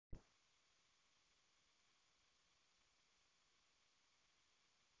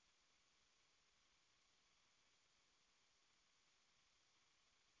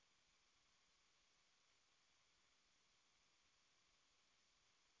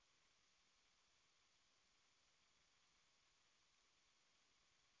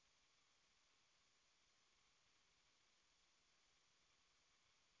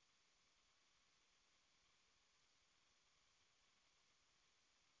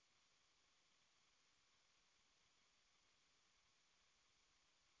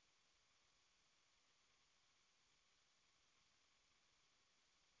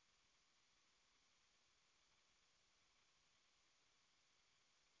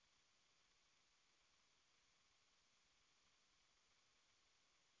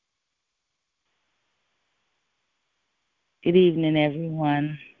Good evening,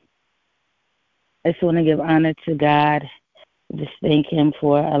 everyone. I just want to give honor to God. Just thank Him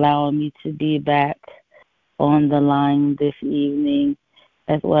for allowing me to be back on the line this evening,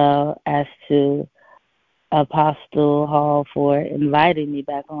 as well as to Apostle Hall for inviting me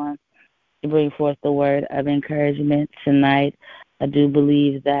back on to bring forth the word of encouragement tonight. I do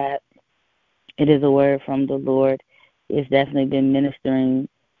believe that it is a word from the Lord. It's definitely been ministering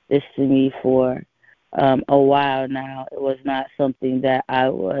this to me for a while now. It was not something that I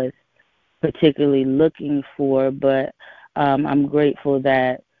was particularly looking for, but I'm grateful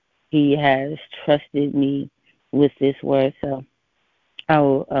that He has trusted me with this word. So I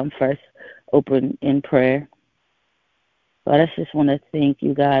will first open in prayer. Lord, I just want to thank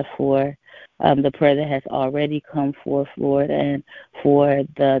you, God, for the prayer that has already come forth, Lord, and for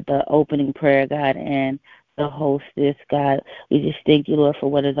the opening prayer, God, and the hostess, God. We just thank you, Lord, for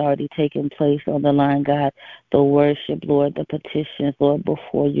what has already taken place on the line, God. The worship, Lord, the petitions, Lord,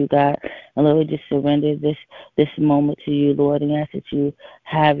 before you, God. And Lord, we just surrender this moment to you, Lord, and ask that you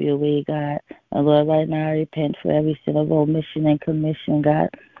have your way, God. And Lord, right now I repent for every sin of omission and commission, God.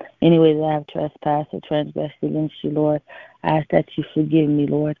 Any way that I have trespassed or transgressed against you, Lord, I ask that you forgive me,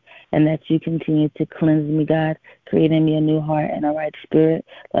 Lord, and that you continue to cleanse me, God, creating me a new heart and a right spirit.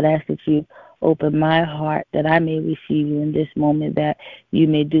 Lord, I ask that you open my heart that I may receive you in this moment, that you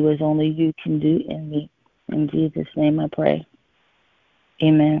may do as only you can do in me. In Jesus' name I pray.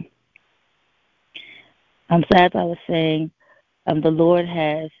 Amen. So as I was saying, the Lord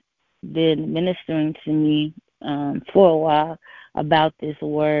has been ministering to me for a while about this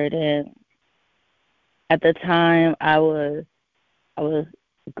word, and at the time I was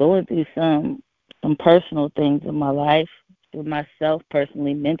going through some personal things in my life, for myself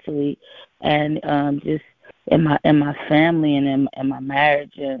personally, mentally, and just in my family and in my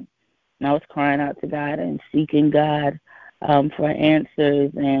marriage, and I was crying out to God and seeking God for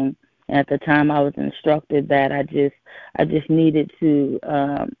answers, and at the time I was instructed that I just needed to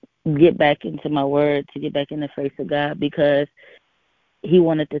get back into my word, to get back in the face of God, because He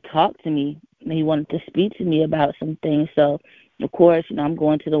wanted to talk to me. He wanted to speak to me about some things. So, of course, I'm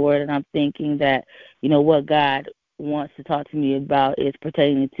going to the Word and I'm thinking that, what God wants to talk to me about is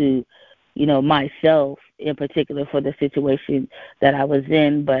pertaining to, myself in particular for the situation that I was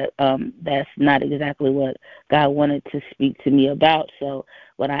in. But that's not exactly what God wanted to speak to me about. So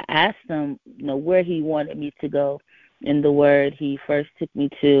when I asked Him, where He wanted me to go in the Word, He first took me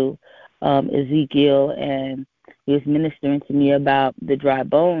to Ezekiel, and He was ministering to me about the dry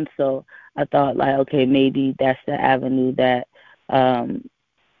bones. So I thought, like, okay, maybe that's the avenue that,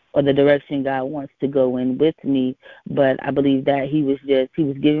 or the direction God wants to go in with me. But I believe that He was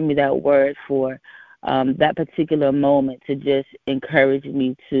giving me that word for that particular moment to just encourage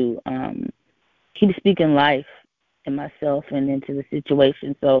me to keep speaking life in myself and into the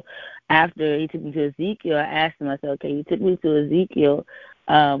situation. So after He took me to Ezekiel, I asked Him, I said, okay, you took me to Ezekiel,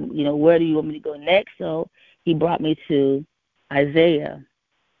 where do you want me to go next? So He brought me to Isaiah.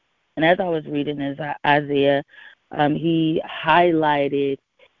 And as I was reading Isaiah, He highlighted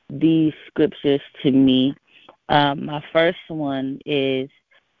these scriptures to me. My first one is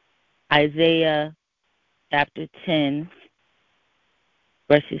Isaiah chapter 10,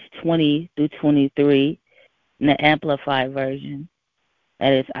 verses 20 through 23 in the Amplified Version.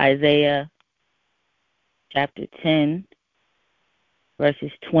 That is Isaiah chapter 10,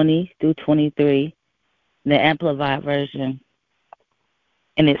 verses 20 through 23 in the Amplified Version.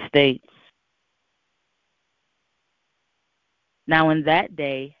 And it states, "Now in that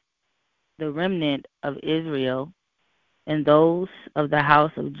day, the remnant of Israel and those of the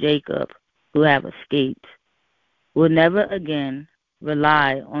house of Jacob who have escaped will never again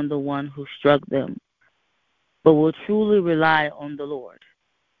rely on the one who struck them, but will truly rely on the Lord,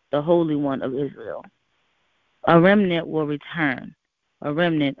 the Holy One of Israel. A remnant will return, a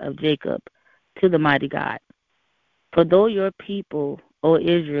remnant of Jacob, to the mighty God. For though your people, O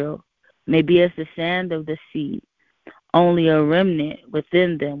Israel, may be as the sand of the sea, only a remnant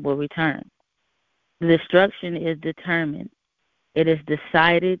within them will return. The destruction is determined. It is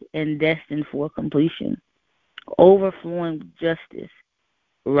decided and destined for completion, overflowing justice,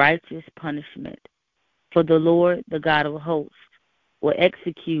 righteous punishment. For the Lord, the God of hosts, will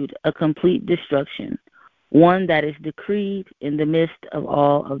execute a complete destruction, one that is decreed in the midst of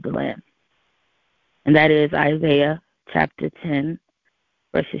all of the land." And that is Isaiah chapter 10,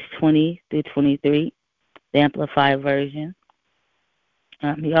 verses 20 through 23, the Amplified Version.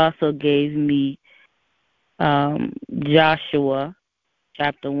 He also gave me Joshua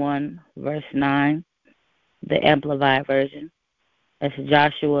chapter 1, verse 9, the Amplified Version. That's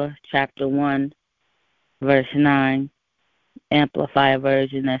Joshua chapter 1, verse 9. Amplify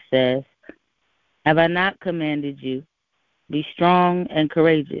version that says, have I not commanded you? Be strong and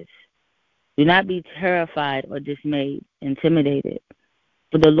courageous. Do not be terrified or dismayed, intimidated.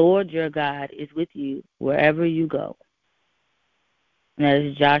 For the Lord your God is with you wherever you go. And that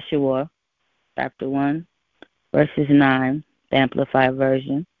is Joshua chapter 1, verses 9, the Amplified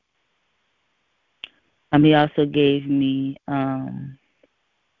version. He also gave me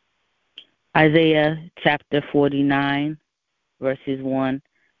Isaiah chapter 49, verses 1,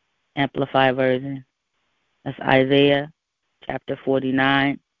 Amplified version. That's Isaiah chapter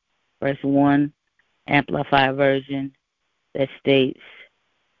 49, verse 1, Amplified version, that states,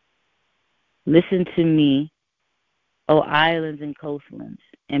 listen to me, O islands and coastlands,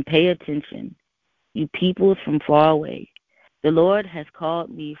 and pay attention, you peoples from far away. The Lord has called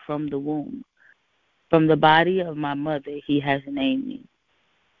me from the womb. From the body of my mother he has named me.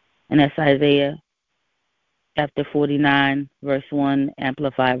 And that's Isaiah chapter 49, verse 1,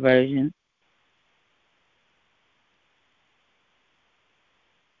 Amplified version.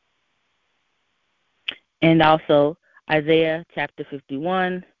 And also Isaiah chapter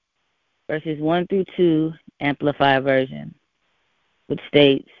 51, verses 1 through 2, Amplified version, which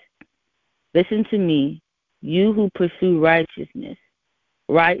states, listen to me, you who pursue righteousness,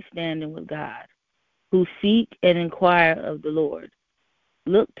 right standing with God, who seek and inquire of the Lord.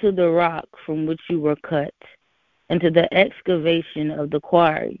 Look to the rock from which you were cut, and to the excavation of the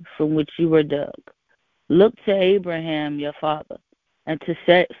quarry from which you were dug. Look to Abraham your father, and to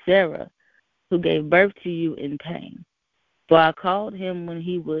Sarah, who gave birth to you in pain. For I called him when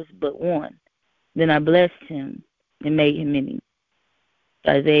he was but one. Then I blessed him and made him many.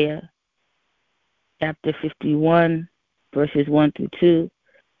 Isaiah chapter 51, verses 1 through 2,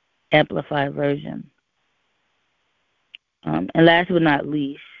 Amplified version. And last but not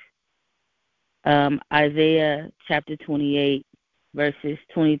least, Isaiah chapter 28, verses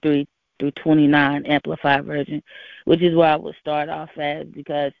 23 through 29, Amplified version, which is where I would start off at,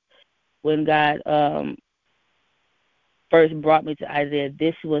 because when God first brought me to Isaiah,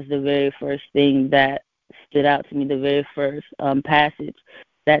 this was the very first thing that stood out to me, the very first passage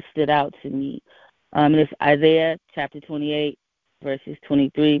that stood out to me. And it's Isaiah chapter 28, verses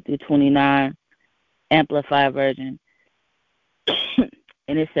 23 through 29, Amplified version.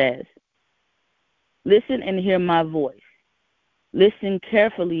 And it says, listen and hear my voice. Listen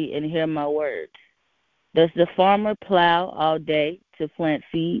carefully and hear my words. Does the farmer plow all day to plant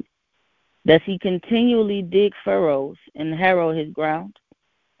seed? Does he continually dig furrows and harrow his ground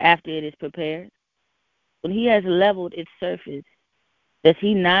after it is prepared? When he has leveled its surface, does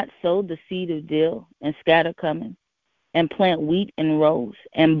he not sow the seed of dill and scatter cumin, and plant wheat in rows,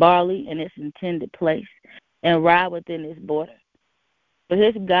 and barley in its intended place, and rye within its border? For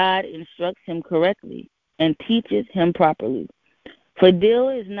his God instructs him correctly and teaches him properly. For dill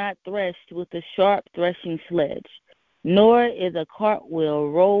is not threshed with a sharp threshing sledge, nor is a cartwheel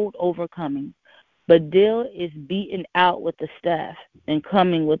rolled over coming, but dill is beaten out with the staff and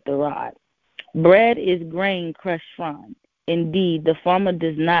coming with the rod. Bread is grain crushed fine. Indeed, the farmer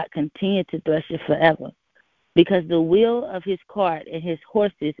does not continue to thresh it forever, because the wheel of his cart and his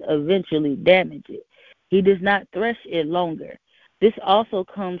horses eventually damage it. He does not thresh it longer. This also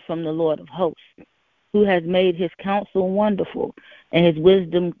comes from the Lord of hosts, who has made his counsel wonderful and his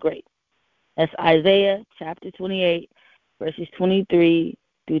wisdom great. That's Isaiah chapter 28, verses 23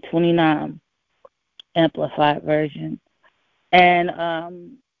 through 29, Amplified version.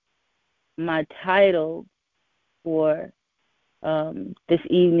 And my title for this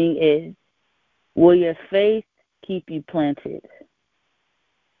evening is, Will Your Faith Keep You Planted?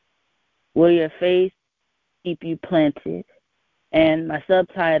 Will your faith keep you planted? And my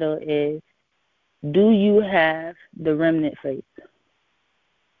subtitle is, Do you have the remnant faith?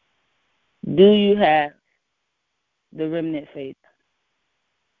 Do you have the remnant faith?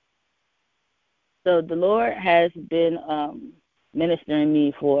 So the Lord has been ministering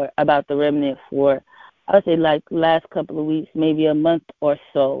me about the remnant for, I would say, like last couple of weeks, maybe a month or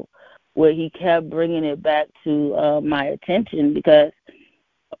so, where he kept bringing it back to my attention, because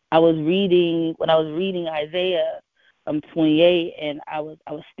when I was reading Isaiah 28, and I was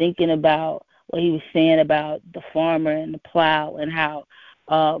thinking about what he was saying about the farmer and the plow, and how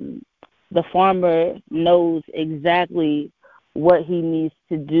the farmer knows exactly what he needs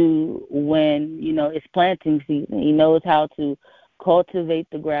to do when, it's planting season. He knows how to cultivate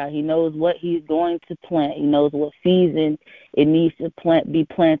the ground. He knows what he's going to plant. He knows what season it needs to be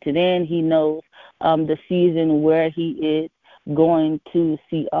planted in. He knows the season where he is going to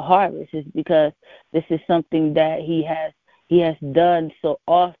see a harvest. Is because this is something that he has done so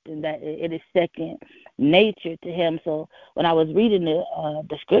often that it is second nature to him. So when I was reading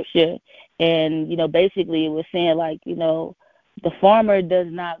the scripture, and basically it was saying, like, the farmer does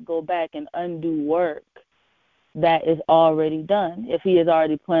not go back and undo work that is already done. If he has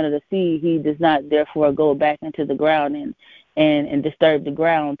already planted a seed, he does not therefore go back into the ground and disturb the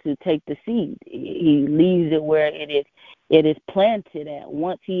ground to take the seed. He leaves it where it is planted at.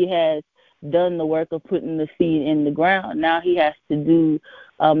 Once he has done the work of putting the seed in the ground, now he has to do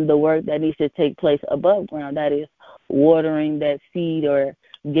the work that needs to take place above ground. That is watering that seed or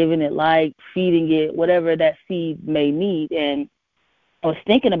giving it light, feeding it, whatever that seed may need. And I was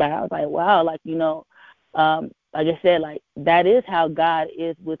thinking about it. I was like, wow, like, like I said, like, that is how God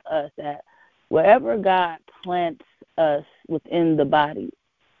is with us, that wherever God plants us within the body,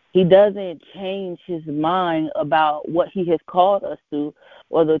 he doesn't change his mind about what he has called us to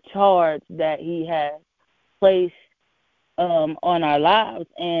or the charge that he has placed on our lives.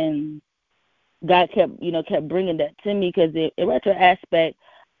 And God kept bringing that to me, because in retro aspect,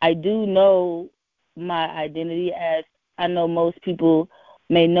 I do know my identity, as I know most people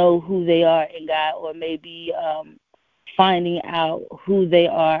may know who they are in God, or may be finding out who they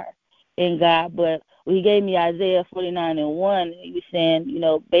are in God. But when he gave me Isaiah 49:1, he was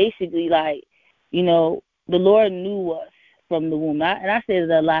saying, basically, like, the Lord knew us from the womb. And I said it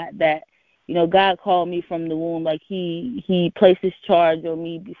a lot, that, God called me from the womb. Like, he placed his charge on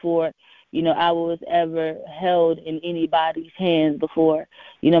me before, I was ever held in anybody's hands, before,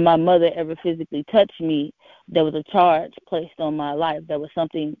 my mother ever physically touched me. There was a charge placed on my life. There was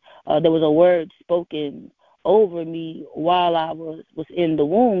something, there was a word spoken over me while I was in the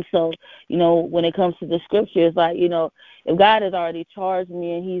womb. So, when it comes to the scripture, it's like, if God has already charged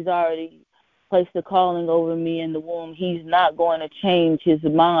me and he's already placed the calling over me in the womb, he's not going to change his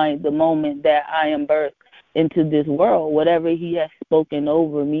mind the moment that I am birthed into this world. Whatever he has spoken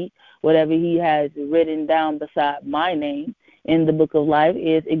over me, whatever he has written down beside my name in the book of life,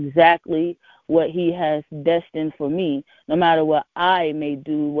 is exactly what he has destined for me. No matter what I may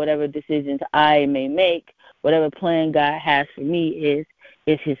do, whatever decisions I may make, whatever plan God has for me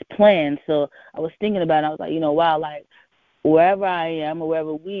is his plan. So I was thinking about it. I was like, wow, like, wherever I am or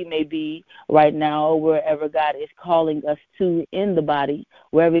wherever we may be right now, or wherever God is calling us to in the body,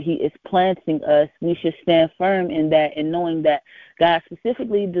 wherever he is planting us, we should stand firm in that, and knowing that God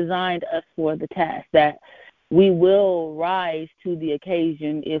specifically designed us for the task, that we will rise to the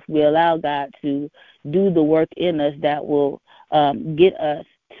occasion if we allow God to do the work in us that will get us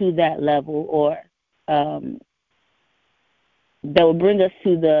to that level, or that will bring us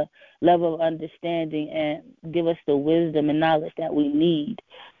to the level of understanding and give us the wisdom and knowledge that we need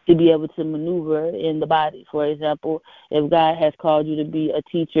to be able to maneuver in the body. For example, if God has called you to be a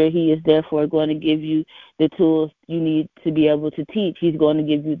teacher, he is therefore going to give you the tools you need to be able to teach. He's going to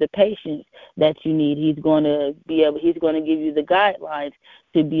give you the patience that you need. He's going to give you the guidelines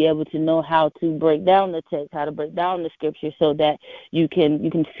to be able to know how to break down the text, how to break down the scripture, so that you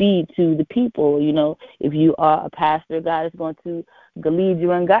can feed to the people. If you are a pastor, God is going to lead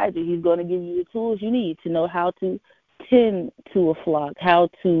you and guide you. He's going to give you the tools you need to know how to tend to a flock, how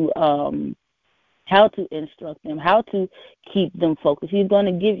to instruct them, how to keep them focused. He's going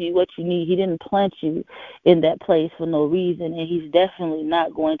to give you what you need. He didn't plant you in that place for no reason, and he's definitely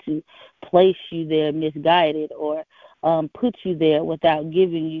not going to place you there misguided, or put you there without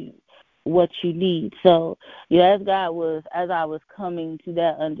giving you what you need. So, as I was coming to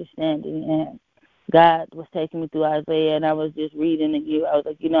that understanding, and God was taking me through Isaiah, and I was just reading it. I was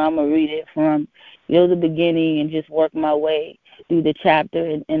like, I'm going to read it from, the beginning, and just work my way through the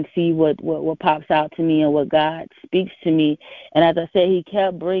chapter and see what pops out to me and what God speaks to me. And as I said, he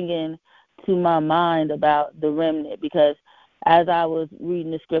kept bringing to my mind about the remnant, because as I was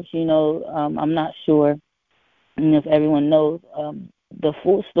reading the scripture, I'm not sure if everyone knows the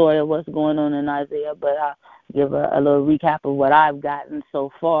full story of what's going on in Isaiah, but I'll give a little recap of what I've gotten so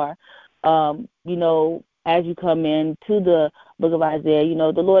far. As you come into the book of Isaiah,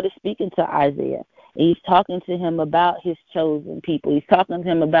 the Lord is speaking to Isaiah. And he's talking to him about his chosen people. He's talking to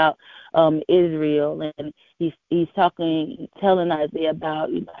him about Israel, and he's telling Isaiah about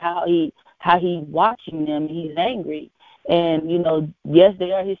how he's watching them. He's angry, and yes,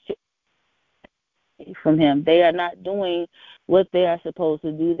 they are his from him. They are not doing what they are supposed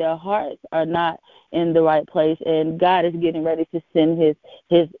to do. Their hearts are not in the right place, and God is getting ready to send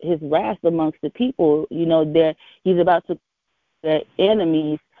his wrath amongst the people. He's about to their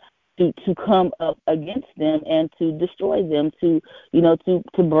enemies to come up against them and to destroy them, to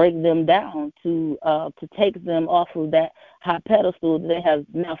break them down, to take them off of that high pedestal they have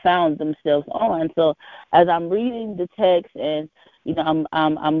now found themselves on. So as I'm reading the text and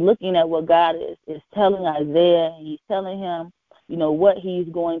I'm looking at what God is telling Isaiah, and He's telling him, what He's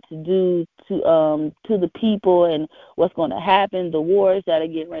going to do to the people and what's going to happen, the wars that are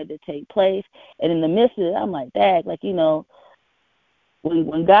getting ready to take place. And in the midst of it, I'm like, Dad,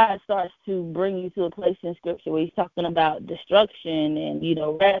 when God starts to bring you to a place in Scripture where He's talking about destruction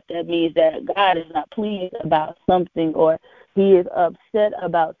and, wrath, that means that God is not pleased about something, or He is upset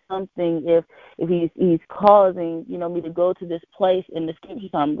about something if He's causing, me to go to this place in the Scripture.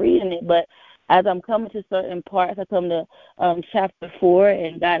 So I'm reading it, but as I'm coming to certain parts, I come to chapter 4,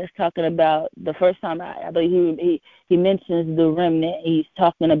 and God is talking about the first time I believe he mentions the remnant. He's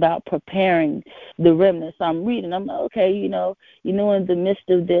talking about preparing the remnant. So I'm reading. I'm like, okay, in the midst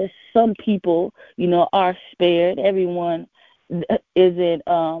of this, some people, are spared. Everyone isn't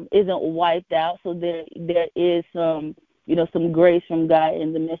wiped out. So there is some grace from God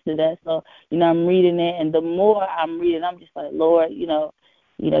in the midst of that. So I'm reading it, and the more I'm reading, I'm just like, Lord, he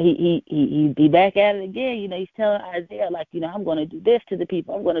back at it again. He's telling Isaiah, I'm going to do this to the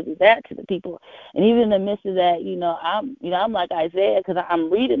people. I'm going to do that to the people. And even in the midst of that, I'm like Isaiah, because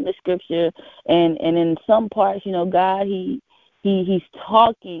I'm reading the Scripture, and in some parts, God, he's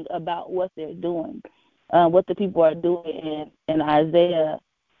talking about what they're doing, what the people are doing. And Isaiah,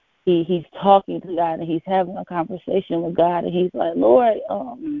 he's talking to God, and he's having a conversation with God, and he's like, Lord,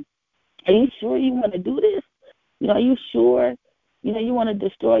 are you sure you want to do this? Are you sure? You want to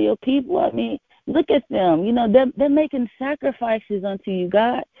destroy your people? I mean, look at them. They're making sacrifices unto you,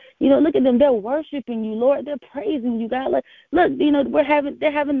 God. Look at them. They're worshiping you, Lord. They're praising you, God. Look,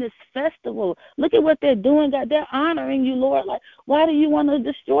 they're having this festival. Look at what they're doing, God. They're honoring you, Lord. Why do you want to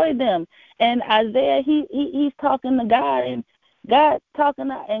destroy them? And Isaiah, he's talking to God, and God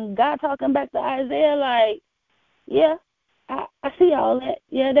talking back to Isaiah, yeah, I see all that.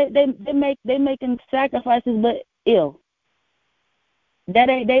 Yeah, they making sacrifices, but ill. That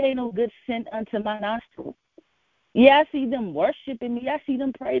ain't no good scent unto my nostrils. Yeah, I see them worshiping me. I see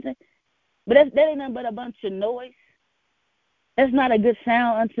them praising, but that ain't nothing but a bunch of noise. That's not a good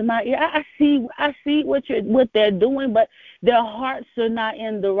sound unto my ear. I see what they're doing, but their hearts are not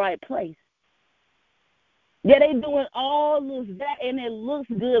in the right place. Yeah, they doing all of that, and it looks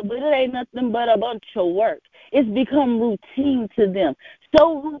good, but it ain't nothing but a bunch of work. It's become routine to them.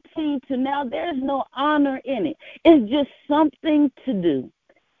 So routine to now there's no honor in it. It's just something to do.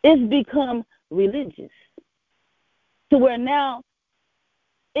 It's become religious. To where now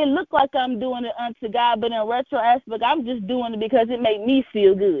it looked like I'm doing it unto God, but in retro aspect, I'm just doing it because it made me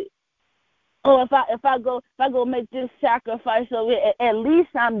feel good. Oh, if I go make this sacrifice of it, at least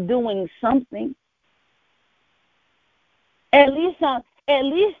I'm doing something. At least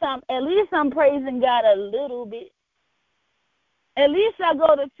I'm praising God a little bit. At least I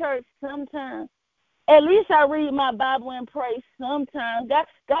go to church sometimes. At least I read my Bible and pray sometimes.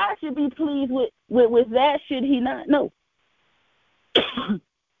 God should be pleased with that, should He not? No.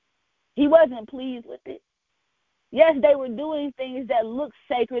 He wasn't pleased with it. Yes, they were doing things that looked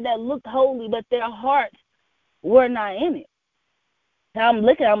sacred, that looked holy, but their hearts were not in it. So I'm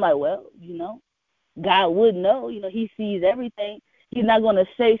like, well, God would know. He sees everything. He's not going to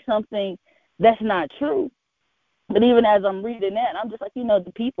say something that's not true. But even as I'm reading that, I'm just like,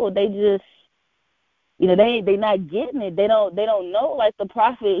 the people, they just, they not getting it. They don't know. Like the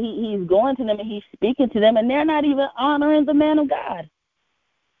prophet, he's going to them and he's speaking to them, and they're not even honoring the man of God.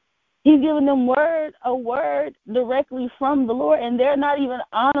 He's giving them a word directly from the Lord, and they're not even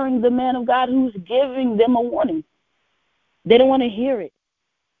honoring the man of God who's giving them a warning. They don't want to hear it.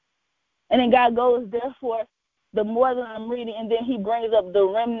 And then God goes, therefore, the more that I'm reading, and then He brings up the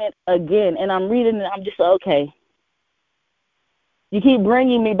remnant again. And I'm reading it, I'm just like, okay. You keep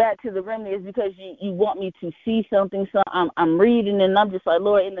bringing me back to the remnant is because you want me to see something. So I'm reading, and I'm just like,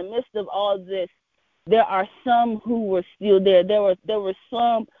 Lord, in the midst of all this, there are some who were still there. There were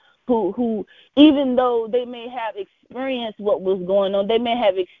some who even though they may have experienced what was going on, they may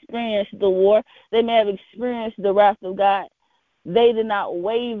have experienced the war, they may have experienced the wrath of God, they did not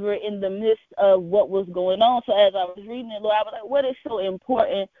waver in the midst of what was going on. So as I was reading it, Lord, I was like, what is so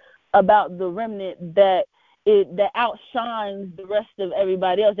important about the remnant that outshines the rest of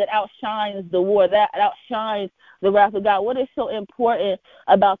everybody else, that outshines the war, that outshines the wrath of God? What is so important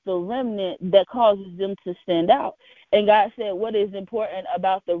about the remnant that causes them to stand out? And God said what is important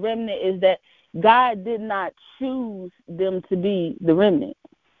about the remnant is that God did not choose them to be the remnant.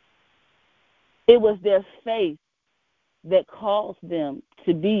 It was their faith that caused them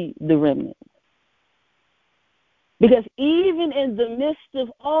to be the remnant. Because even in the midst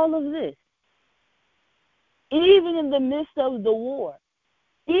of all of this, even in the midst of the war,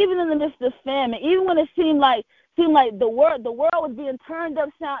 even in the midst of famine, even when it seemed like the world was being turned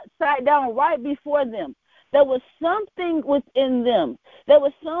upside down right before them, there was something within them. There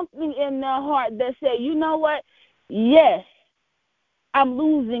was something in their heart that said, you know what? Yes, I'm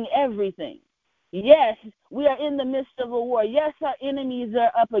losing everything. Yes, we are in the midst of a war. Yes, our enemies are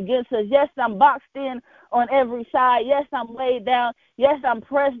up against us. Yes, I'm boxed in on every side. Yes, I'm laid down. Yes, I'm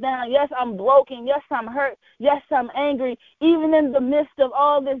pressed down. Yes, I'm broken. Yes, I'm hurt. Yes, I'm angry. Even in the midst of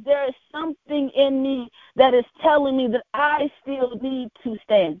all this, there is something in me that is telling me that I still need to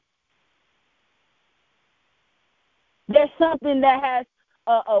stand. There's something that has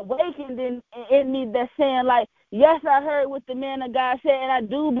awakened in me that's saying, like, yes, I heard what the man of God said, and I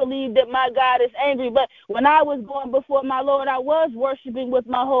do believe that my God is angry. But when I was going before my Lord, I was worshiping with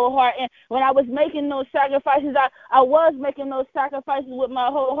my whole heart. And when I was making those sacrifices, I was making those sacrifices with my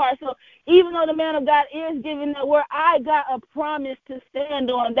whole heart. So even though the man of God is giving that word, I got a promise to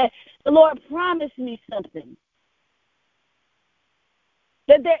stand on, that the Lord promised me something.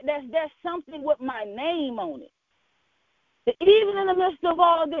 That there's something with my name on it. Even in the midst of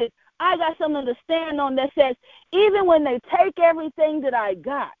all this, I got something to stand on that says, even when they take everything that I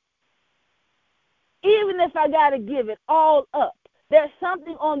got, even if I got to give it all up, there's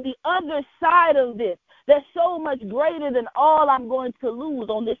something on the other side of this that's so much greater than all I'm going to lose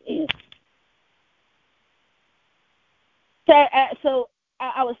on this end. So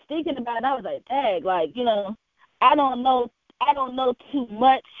I was thinking about it. I was like, dang, like, I don't know too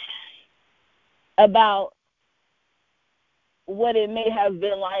much about what it may have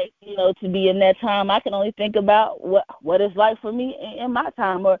been like, to be in that time. I can only think about what it's like for me in my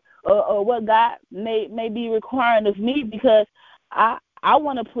time, or what God may be requiring of me, because I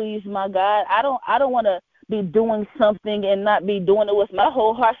want to please my God. I don't want to be doing something and not be doing it with my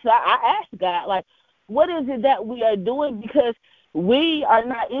whole heart. So I asked God, like, what is it that we are doing? Because we are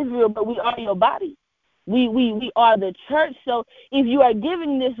not Israel, but we are your body. We are the church. So if you are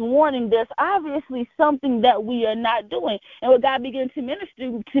giving this warning, there's obviously something that we are not doing. And what God began to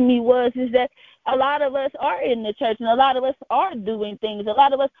minister to me is that a lot of us are in the church, and a lot of us are doing things. A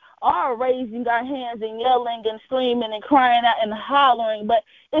lot of us are raising our hands and yelling and screaming and crying out and hollering, but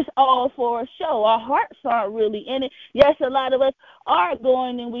it's all for a show. Our hearts aren't really in it. Yes, a lot of us are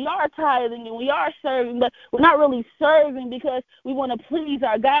going and we are tithing and we are serving, but we're not really serving because we want to please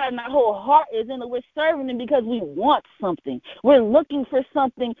our God, and our whole heart is in it. We're serving Him because we want something. We're looking for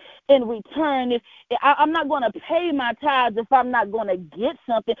something in return. I'm not going to pay my tithes if I'm not going to get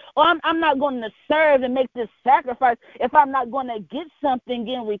something, or I'm not going to serve and make this sacrifice if I'm not going to get something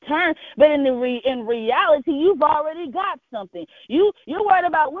in return. But in reality, you've already got something. We're worried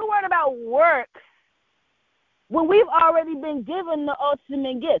about works when we've already been given the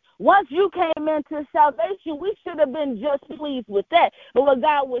ultimate gift. Once you came into salvation, we should have been just pleased with that. But what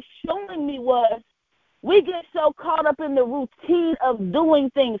God was showing me was, we get so caught up in the routine of doing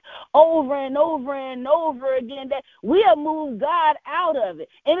things over and over and over again that we have moved God out of it,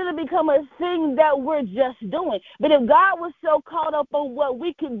 and it'll become a thing that we're just doing. But if God was so caught up on what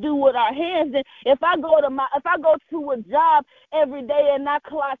we can do with our hands, then if I go to a job every day and I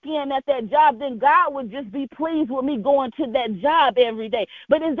clock in at that job, then God would just be pleased with me going to that job every day.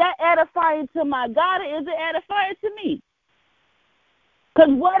 But is that edifying to my God, or is it edifying to me?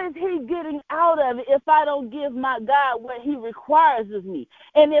 Because what is He getting out of it if I don't give my God what He requires of me?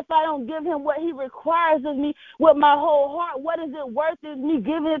 And if I don't give Him what He requires of me with my whole heart, what is it worth of me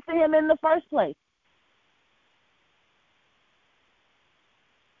giving it to Him in the first place?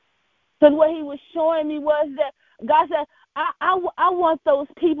 Because what He was showing me was that God said, I want those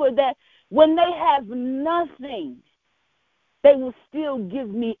people that when they have nothing, they will still give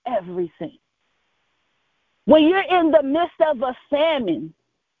me everything. When you're in the midst of a famine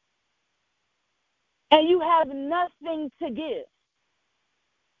and you have nothing to give,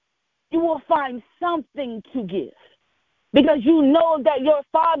 you will find something to give, because you know that your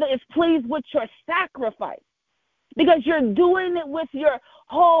Father is pleased with your sacrifice, because you're doing it with your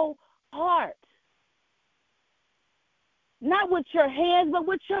whole heart. Not with your hands, but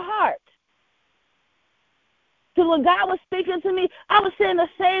with your heart. So when God was speaking to me, I was saying the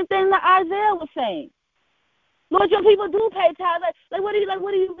same thing that Isaiah was saying. Lord, your people do pay tithes. Like what do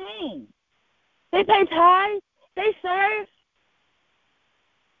you mean? They pay tithes. They serve.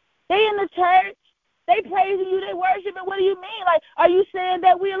 They in the church. They praising you. They worshiping. What do you mean? Like, are you saying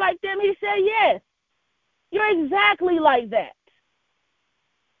that we're like them? He said, yes. You're exactly like that.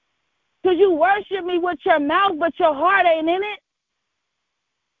 Because you worship me with your mouth, but your heart ain't in it.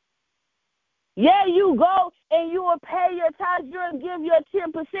 Yeah, you go and you will pay your tithes, you'll give your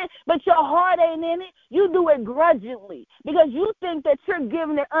 10%, but your heart ain't in it. You do it grudgingly because you think that you're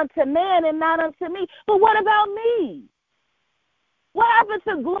giving it unto man and not unto me. But what about me? What happened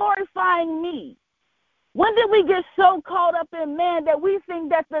to glorifying me? When did we get so caught up in man that we think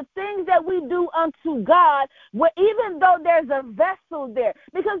that the things that we do unto God, even though there's a vessel there,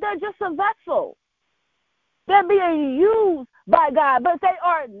 because they're just a vessel, they're being used by God, but they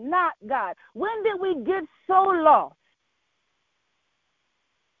are not God. When did we get so lost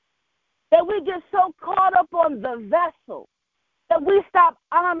that we get so caught up on the vessel that we stop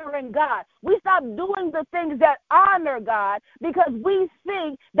honoring God? We stop doing the things that honor God because we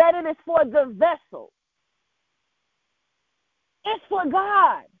think that it is for the vessel. It's for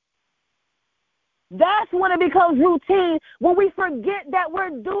God. That's when it becomes routine, when we forget that we're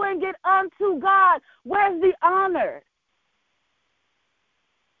doing it unto God. Where's the honor?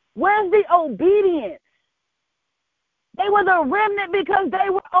 Where's the obedience? They were the remnant because they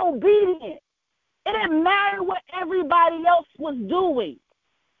were obedient. It didn't matter what everybody else was doing.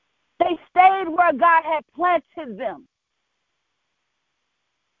 They stayed where God had planted them.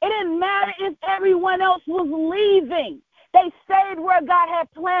 It didn't matter if everyone else was leaving. They stayed where God had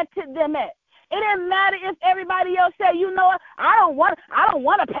planted them at. It didn't matter if everybody else said, you know what, I don't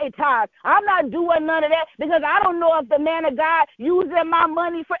want to pay tithes. I'm not doing none of that because I don't know if the man of God using my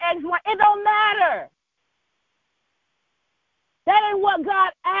money for X, Y. It don't matter. That ain't what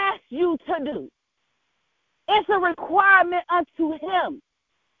God asked you to do. It's a requirement unto him.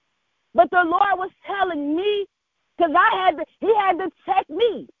 But the Lord was telling me, because he had to check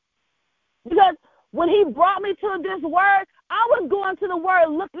me. Because when he brought me to this word, I was going to the word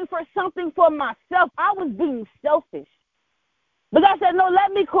looking for something for myself. I was being selfish. But God said, no,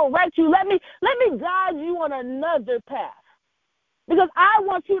 let me correct you. Let me guide you on another path. Because I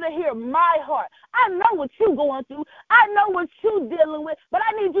want you to hear my heart. I know what you're going through. I know what you're dealing with. But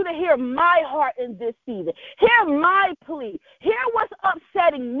I need you to hear my heart in this season. Hear my plea. Hear what's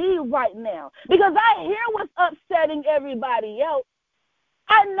upsetting me right now. Because I hear what's upsetting everybody else.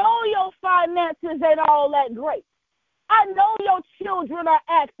 I know your finances ain't all that great. I know your children are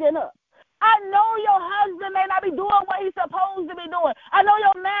acting up. I know your husband may not be doing what he's supposed to be doing. I know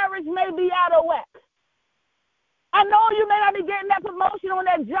your marriage may be out of whack. I know you may not be getting that promotion on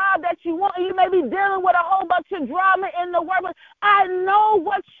that job that you want. You may be dealing with a whole bunch of drama in the work. I know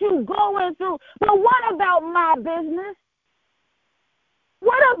what you're going through. But what about my business?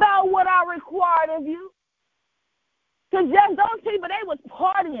 What about what I required of you? Because just those people, they was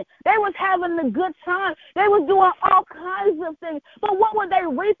partying. They was having a good time. They was doing all kinds of things. But what were they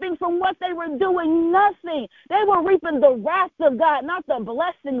reaping from what they were doing? Nothing. They were reaping the wrath of God, not the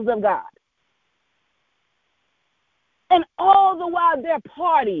blessings of God. And all the while they're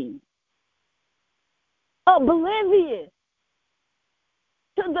partying, oblivious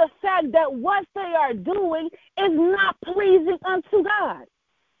to the fact that what they are doing is not pleasing unto God.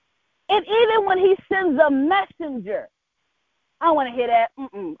 And even when he sends a messenger, I don't want to hear that.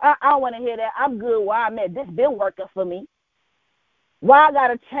 I don't want to hear that. I'm good where I'm at. This been working for me. Why I got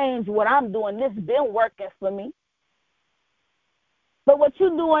to change what I'm doing? This been working for me. But what you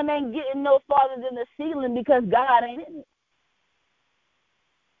doing ain't getting no farther than the ceiling because God ain't in it.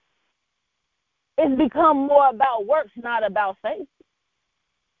 It's become more about works, not about faith.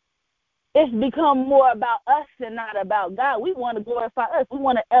 It's become more about us and not about God. We want to glorify us. We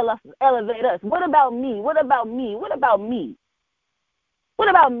want to elevate us. What about me? What about me? What about me? What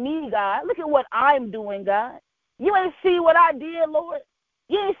about me, God? Look at what I'm doing, God. You ain't see what I did, Lord.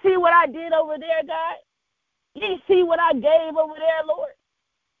 You ain't see what I did over there, God. You ain't see what I gave over there, Lord.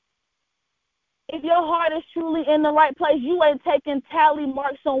 If your heart is truly in the right place, you ain't taking tally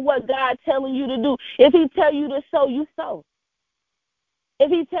marks on what God's telling you to do. If he tell you to sow, you sow. If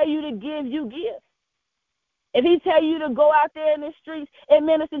he tell you to give, you give. If he tell you to go out there in the streets and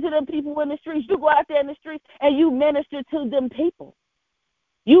minister to them people in the streets, you go out there in the streets and you minister to them people.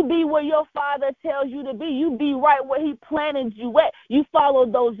 You be where your Father tells you to be. You be right where he planted you at. You follow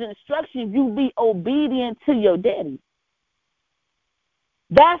those instructions. You be obedient to your daddy.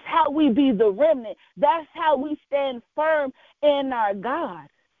 That's how we be the remnant. That's how we stand firm in our God.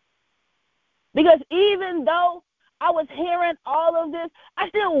 Because even though I was hearing all of this, I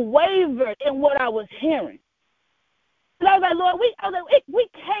still wavered in what I was hearing. And I was like, Lord, we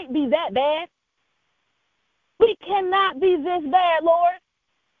can't be that bad. We cannot be this bad, Lord.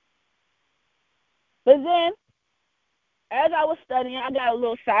 But then, as I was studying, I got a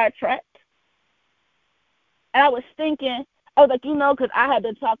little sidetracked. And I was thinking, I was like, because I had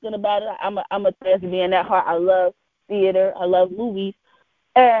been talking about it. I'm a thespian at heart. I love theater. I love movies.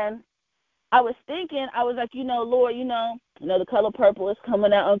 And I was thinking, I was like, Lord, the color purple is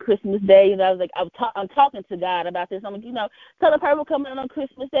coming out on Christmas Day. I was like, I'm talking to God about this. I'm like, color purple coming out on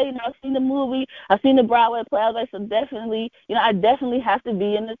Christmas Day. I've seen the movie. I've seen the Broadway play. I was like, so definitely, I definitely have to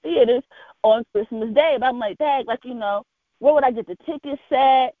be in the theaters on Christmas Day. But I'm like, Dad, where would I get the tickets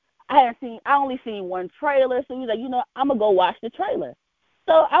at? I only seen one trailer. So he's like, I'm going to go watch the trailer.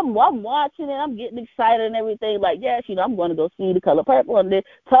 So I'm watching it. I'm getting excited and everything. Like, yes, I'm going to go see the color purple. And then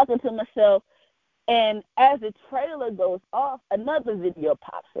talking to myself. And as the trailer goes off, another video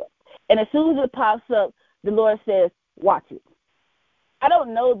pops up. And as soon as it pops up, the Lord says, watch it. I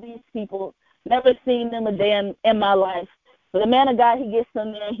don't know these people, never seen them a day in my life. But the man of God, he gets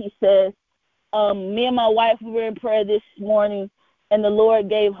in there and he says, me and my wife were in prayer this morning, and the Lord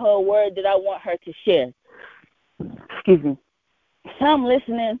gave her a word that I want her to share. Excuse me. So I'm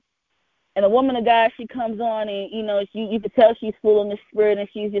listening, and the woman of God, she comes on, and, you can tell she's full in the Spirit, and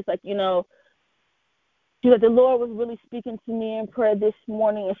she's just like, she's like, the Lord was really speaking to me in prayer this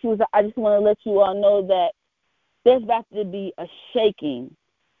morning, and she was like, I just want to let you all know that there's about to be a shaking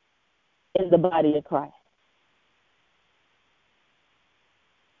in the body of Christ.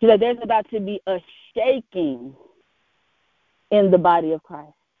 She's like, there's about to be a shaking in the body of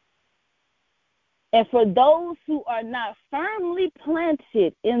Christ. And for those who are not firmly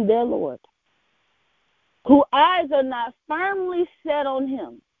planted in their Lord, whose eyes are not firmly set on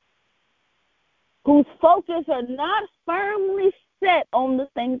him, whose focus are not firmly set on the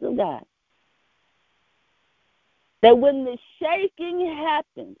things of God, that when the shaking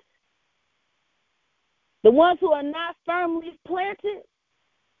happens, the ones who are not firmly planted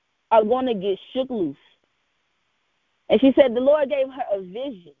are going to get shook loose. And she said the Lord gave her a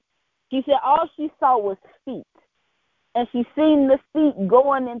vision. She said all she saw was feet. And she seen the feet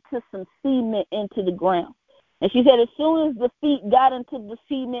going into some cement into the ground. And she said as soon as the feet got into the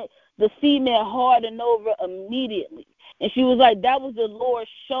cement hardened over immediately. And she was like, that was the Lord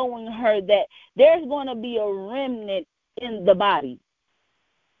showing her that there's going to be a remnant in the body.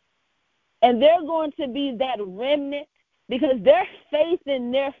 And they're going to be that remnant because their faith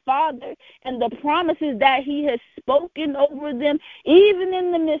in their Father and the promises that he has spoken over them, even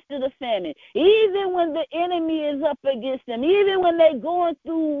in the midst of the famine, even when the enemy is up against them, even when they're going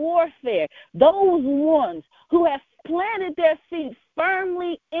through warfare, those ones who have planted their feet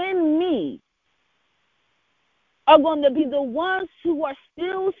firmly in me are going to be the ones who are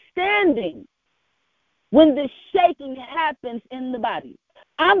still standing when the shaking happens in the body.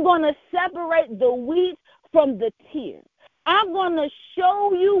 I'm going to separate the wheat from the tear. I'm going to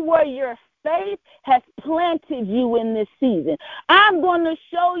show you where your faith has planted you in this season. I'm going to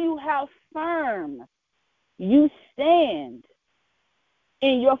show you how firm you stand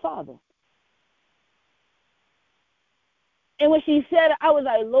in your Father. And when she said it, I was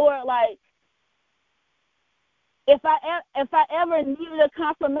like, Lord, like, if I ever needed a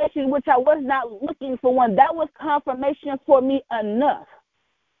confirmation, which I was not looking for one, that was confirmation for me enough.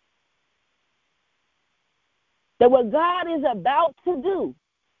 That what God is about to do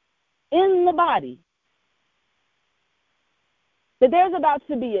in the body, that there's about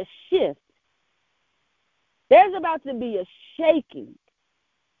to be a shift. There's about to be a shaking.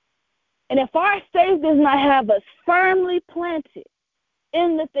 And if our faith does not have us firmly planted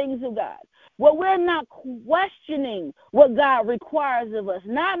in the things of God, well, we're not questioning what God requires of us,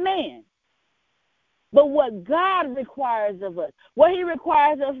 not man, but what God requires of us, what he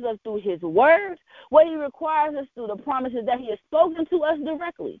requires of us through his word, what he requires us through the promises that he has spoken to us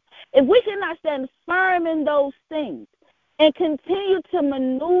directly. If we cannot stand firm in those things and continue to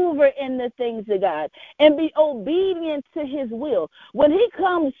maneuver in the things of God and be obedient to his will, when he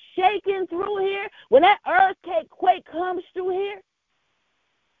comes shaking through here, when that earthquake comes through here,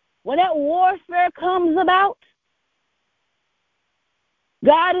 when that warfare comes about,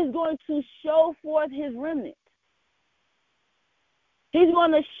 God is going to show forth his remnant. He's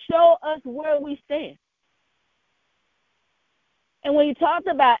going to show us where we stand. And when he talked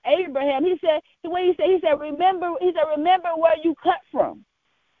about Abraham, he said, remember where you cut from.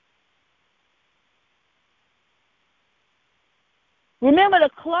 Remember the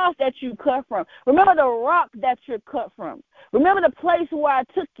cloth that you cut from. Remember the rock that you're cut from. Remember the place where I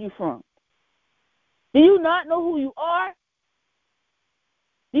took you from. Do you not know who you are?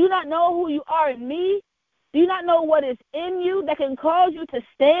 Do you not know who you are in me? Do you not know what is in you that can cause you to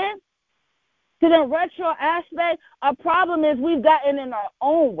stand? To the retro aspect, our problem is we've gotten in our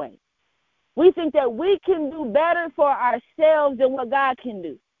own way. We think that we can do better for ourselves than what God can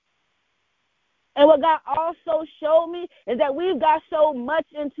do. And what God also showed me is that we've got so much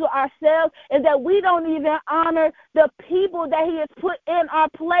into ourselves is that we don't even honor the people that he has put in our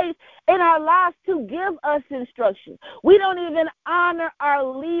place in our lives to give us instruction. We don't even honor our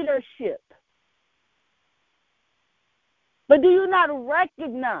leadership. But do you not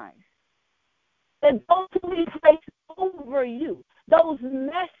recognize that those who he placed over you, those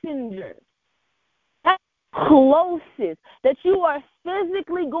messengers, that closest that you are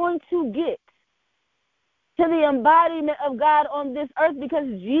physically going to get to the embodiment of God on this earth, because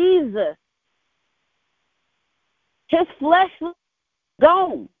Jesus, his flesh was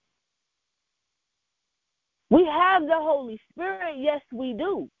gone. We have the Holy Spirit, yes we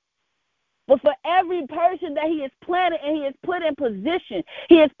do. But for every person that he has planted and he has put in position,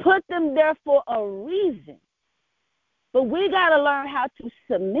 he has put them there for a reason. But we got to learn how to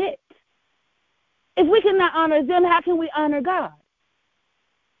submit. If we cannot honor them, how can we honor God?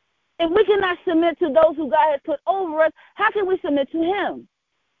 If we cannot submit to those who God has put over us, how can we submit to him?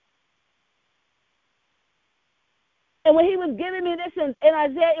 And when he was giving me this in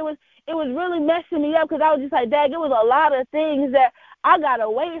Isaiah, it was really messing me up, because I was just like, Dad, it was a lot of things that I got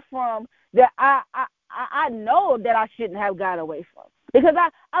away from that I know that I shouldn't have got away from. Because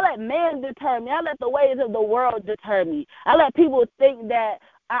I let man deter me. I let the ways of the world deter me. I let people think that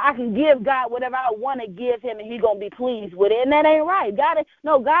I can give God whatever I want to give him and he's going to be pleased with it. And that ain't right. God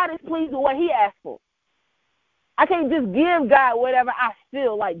is pleased with what he asked for. I can't just give God whatever I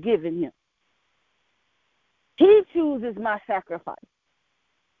feel like giving him. He chooses my sacrifice.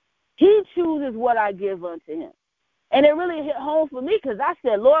 He chooses what I give unto him. And it really hit home for me, because I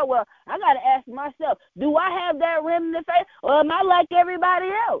said, Lord, well, I got to ask myself, do I have that remnant faith, or am I like everybody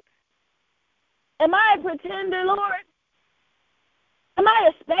else? Am I a pretender, Lord? Am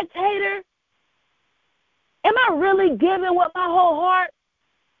I a spectator? Am I really giving with my whole heart?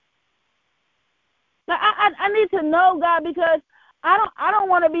 Like, I need to know, God, because I don't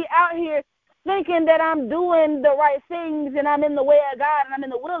want to be out here thinking that I'm doing the right things and I'm in the way of God and I'm in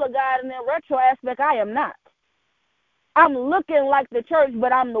the will of God, and in retro aspect, I am not. I'm looking like the church,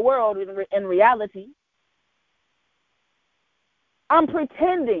 but I'm the world in reality. I'm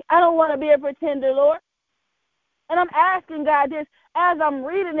pretending. I don't want to be a pretender, Lord. And I'm asking God this as I'm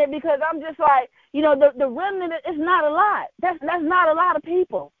reading it, because I'm just like, the remnant is not a lot. That's not a lot of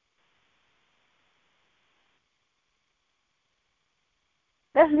people.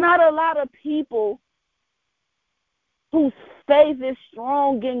 That's not a lot of people whose faith is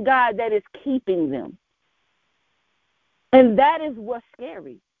strong in God that is keeping them. And that is what's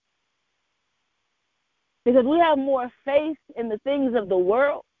scary. Because we have more faith in the things of the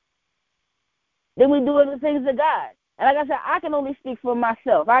world than we do in the things of God. And like I said, I can only speak for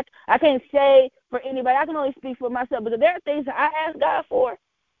myself. I can't say for anybody. I can only speak for myself, because there are things that I asked God for.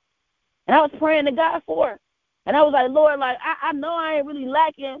 And I was praying to God for. And I was like, Lord, like I know I ain't really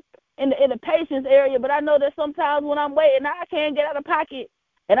lacking in the patience area, but I know that sometimes when I'm waiting, I can't get out of pocket.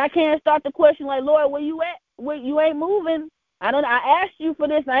 And I can't start the question like, Lord, where you at? Where you ain't moving. I asked you for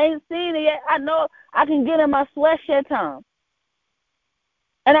this. I ain't seen it yet. I know I can get in my flesh at times.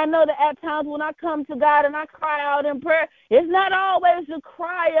 And I know that at times when I come to God and I cry out in prayer, it's not always a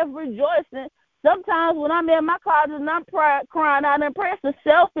cry of rejoicing. Sometimes when I'm in my closet and I'm crying out in prayer, it's a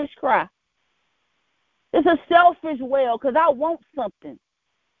selfish cry. It's a selfish wail, because I want something.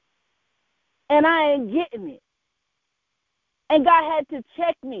 And I ain't getting it. And God had to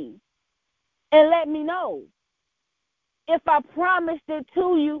check me and let me know. If I promised it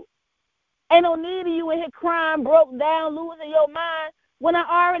to you, ain't no need of you in here crying, broke down, losing your mind, when I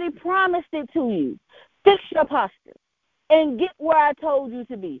already promised it to you. Fix your posture and get where I told you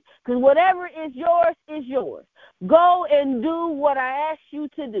to be. Because whatever is yours is yours. Go and do what I asked you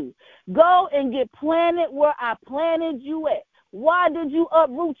to do. Go and get planted where I planted you at. Why did you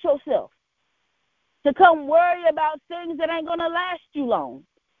uproot yourself? To come worry about things that ain't going to last you long.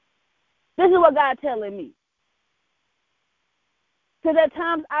 This is what God's telling me. Because at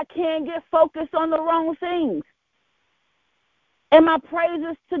times I can't get focused on the wrong things. And my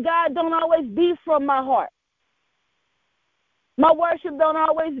praises to God don't always be from my heart. My worship don't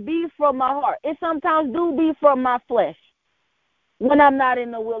always be from my heart. It sometimes do be from my flesh. When I'm not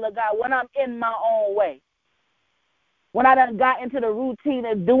in the will of God. When I'm in my own way. When I done got into the routine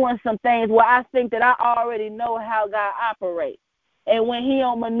of doing some things where I think that I already know how God operates. And when he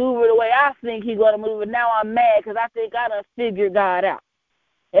don't maneuver the way I think he's going to maneuver, now I'm mad because I think I done figured God out.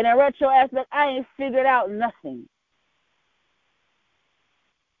 And in retro aspect, I ain't figured out nothing.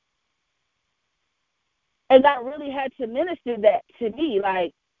 And God really had to minister that to me.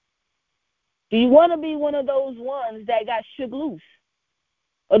 Like, do you want to be one of those ones that got shook loose?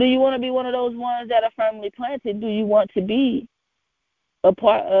 Or do you want to be one of those ones that are firmly planted? Do you want to be a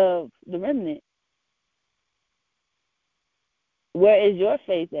part of the remnant? Where is your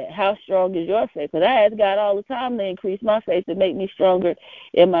faith at? How strong is your faith? Because I ask God all the time to increase my faith, to make me stronger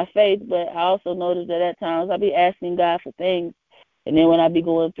in my faith. But I also notice that at times I be asking God for things, and then when I be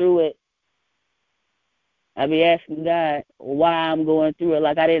going through it, I be asking God why I'm going through it.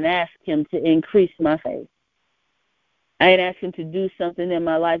 Like I didn't ask Him to increase my faith. I didn't ask Him to do something in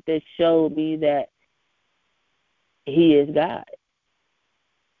my life that showed me that He is God.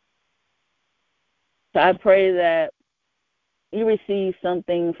 So I pray that you receive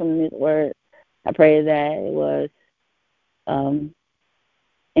something from this word. I pray that it was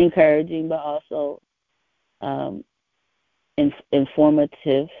encouraging, but also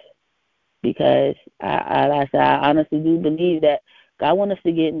informative, because I honestly do believe that God wants us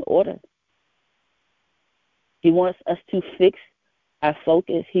to get in order. He wants us to fix our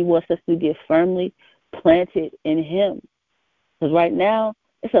focus. He wants us to get firmly planted in Him. Because right now,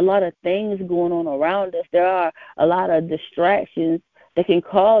 it's a lot of things going on around us. There are a lot of distractions that can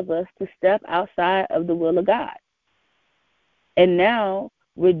cause us to step outside of the will of God. And now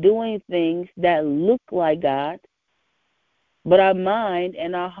we're doing things that look like God, but our mind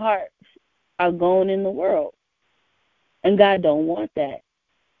and our hearts are going in the world. And God don't want that.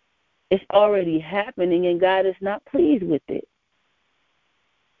 It's already happening, and God is not pleased with it.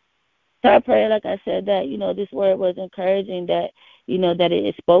 So I pray, like I said, that, this word was encouraging, that, that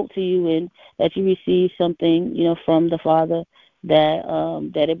it spoke to you, and that you received something, from the Father,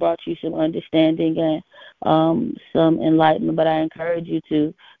 that it brought you some understanding and some enlightenment. But I encourage you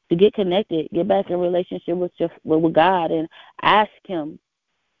to get connected, get back in relationship with God, and ask Him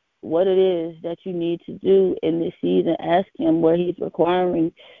what it is that you need to do in this season. Ask Him where He's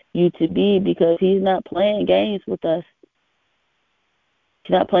requiring you to be, because He's not playing games with us.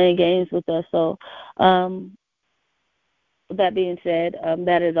 He's not playing games with us. So, with that being said,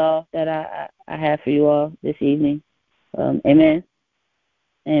 that is all that I have for you all this evening. Amen.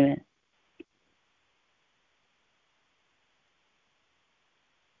 Amen.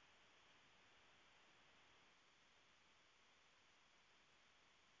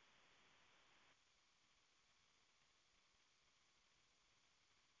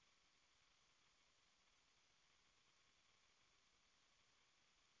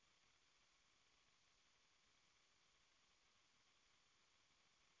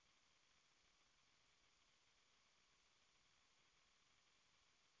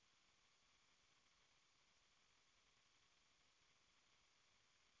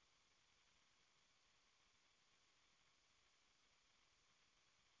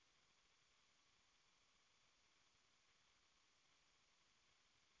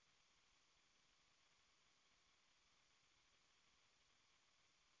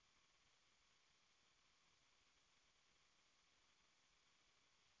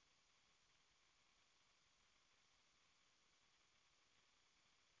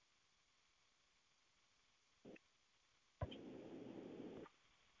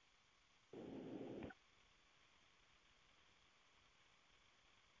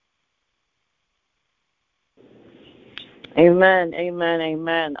 Amen, amen,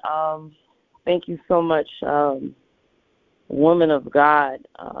 amen. Thank you so much, woman of God,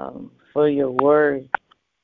 for your word.